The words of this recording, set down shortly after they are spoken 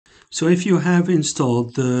So if you have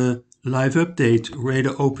installed the live update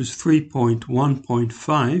RadarOpus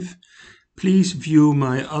 3.1.5, please view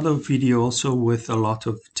my other video also with a lot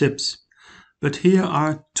of tips. But here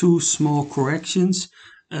are two small corrections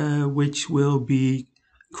which will be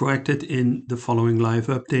corrected in the following live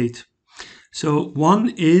update. So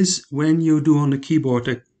one is when you do on the keyboard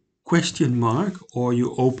a question mark, or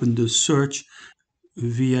you open the search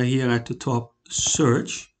via here at the top,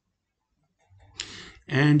 search,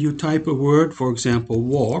 and you type a word, for example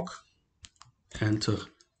walk, enter,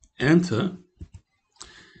 enter,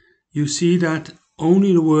 you see that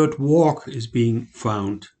only the word walk is being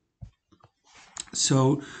found.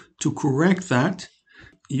 So to correct that,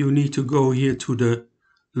 you need to go here to the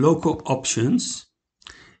local options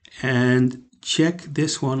and check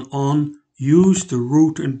this one on use the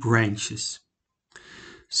root and branches.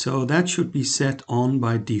 So that should be set on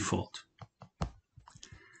by default.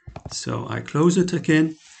 So I close it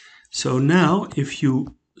again. So now if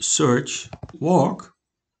you search walk,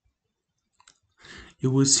 you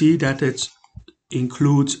will see that it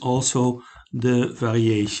includes also the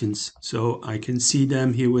variations. So I can see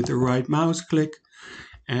them here with the right mouse click,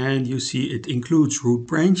 and you see it includes root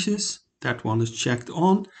branches. That one is checked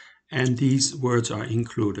on, and these words are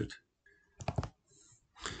included.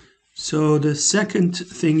 So the second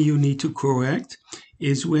thing you need to correct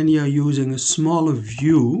is when you're using a smaller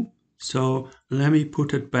view. So let me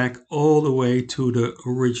put it back all the way to the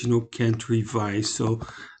original Kent revise. So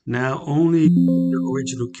now only the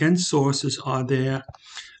original Kent sources are there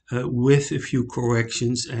with a few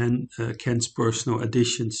corrections and Kent's personal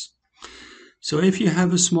additions. So if you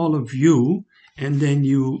have a smaller view and then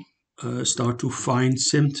you start to find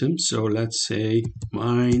symptoms, so let's say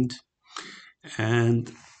mind,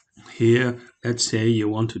 and here let's say you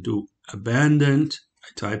want to do abandoned, I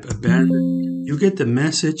type abandoned, you get the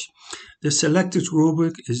message. The selected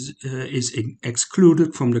rubric is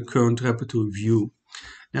excluded from the current repertoire view.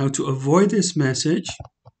 Now to avoid this message,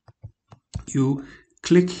 you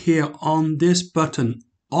click here on this button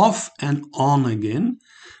off and on again,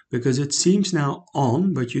 because it seems now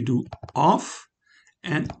on, but you do off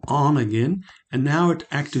and on again, and now it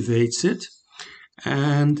activates it.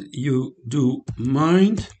 And you do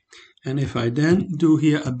mind, and if I then do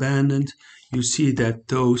here abandoned, you see that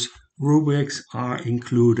those rubrics are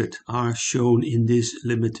included, are shown in this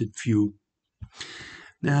limited view.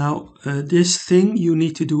 Now this thing you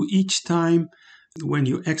need to do each time when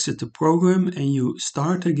you exit the program and you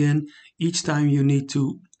start again. Each time you need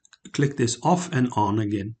to click this off and on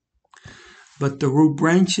again. But the root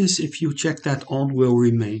branches, if you check that on, will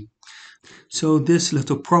remain. So this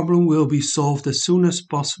little problem will be solved as soon as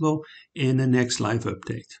possible in the next live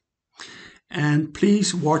update. And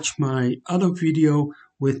please watch my other video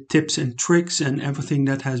with tips and tricks and everything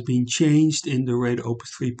that has been changed in the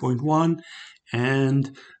RadarOpus 3.1.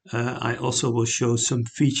 And I also will show some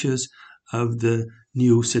features of the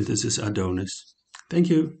new synthesis Adonis. Thank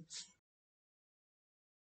you.